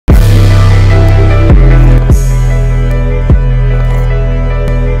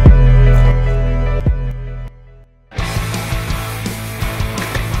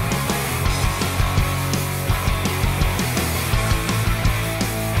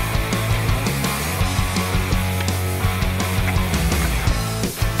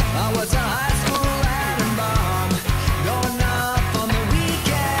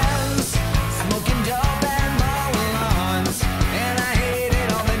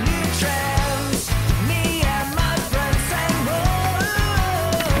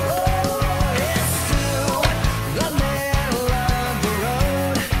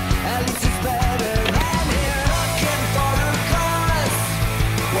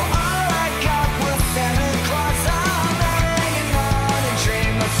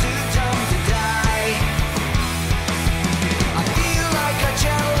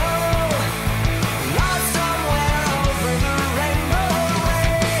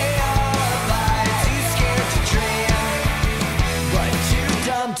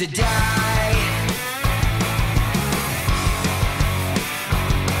to die.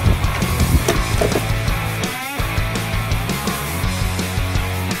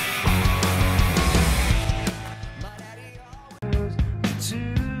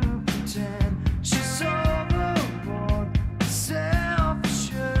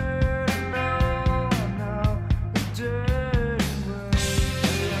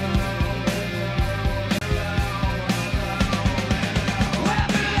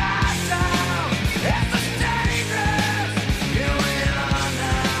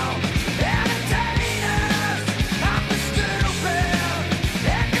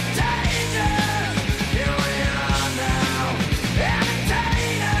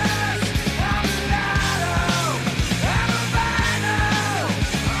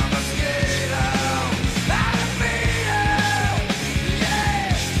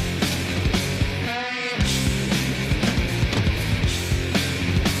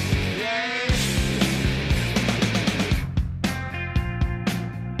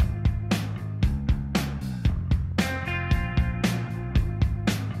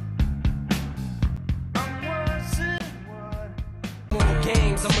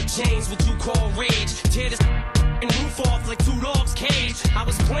 I'ma change what you call rage. Tear this and roof off like two dogs' cage. I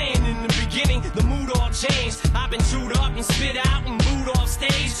was playing in the beginning, the mood all changed. I've been chewed up and spit out and booed off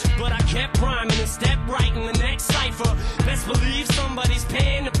stage, but I kept rhyming and stepped right in the next cipher. Best believe somebody's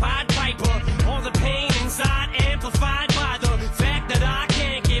paying the Pied Piper. All the pain inside amplified by the fact that I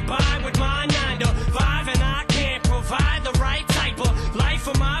can't get by with my 9 to 5, and I can't provide the right type of life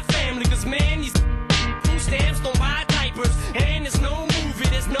for my family. Cause man, these food stamps don't buy diapers, and there's no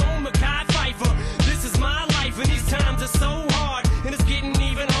there's no Mackay Pfeiffer. This is my life, and these times are so hard, and it's getting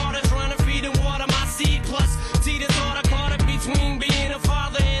even harder trying to feed and water my seed. Plus, see the thought I caught up between being a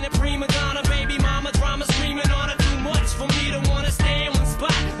father and a prima donna. Baby mama drama screaming on her, too much for me to wanna stay in one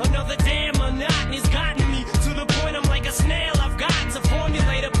spot. Another damn monotony's gotten me to the point I'm like a snail. I've got to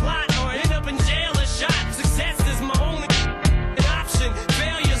formulate a plot or end up in jail or shot. Success is my only option,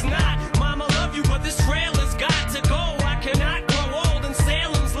 failure's not. Mama love you, but this trail has got to go. I cannot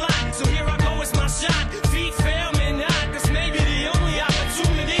so here I go, it's my shot. Feet fail me not, cause maybe the only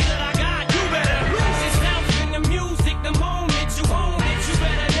opportunity that I got. You better lose yourself in the music the moment you own it. You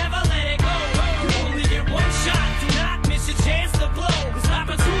better never let it go. You only get one shot, do not miss your chance to blow. This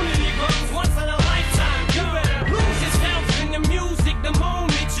opportunity comes once in a lifetime. You better lose yourself in the music the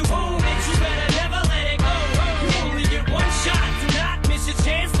moment you own it. You better never let it go. You only get one shot, do not miss your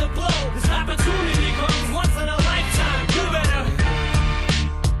chance to blow. This opportunity comes once in a lifetime. You better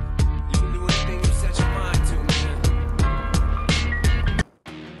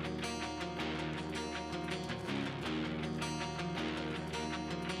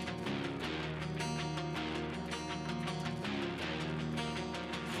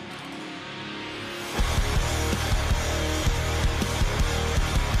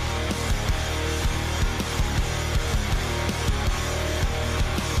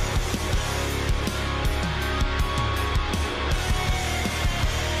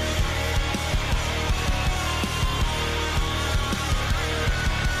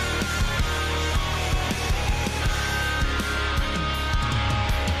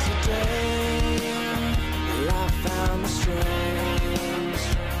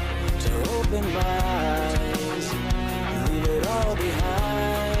open my eyes, leave it all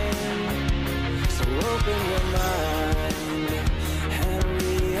behind. So open your mind and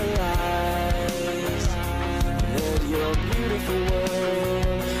realize that your beautiful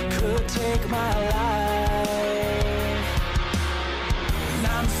world could take my life. And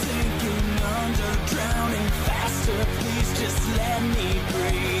I'm sinking under, drowning faster. Please just let me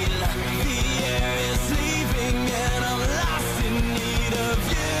breathe. The air is leaving and I'm lost in need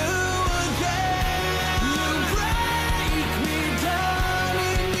of you.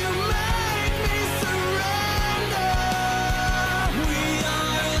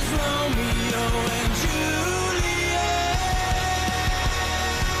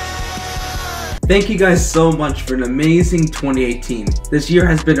 Thank you guys so much for an amazing 2018. This year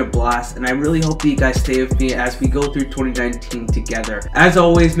has been a blast, and I really hope that you guys stay with me as we go through 2019 together. As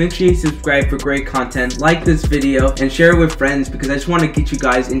always, make sure you subscribe for great content, like this video, and share it with friends because I just want to get you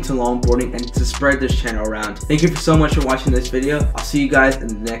guys into longboarding and to spread this channel around. Thank you so much for watching this video. I'll see you guys in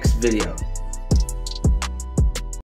the next video.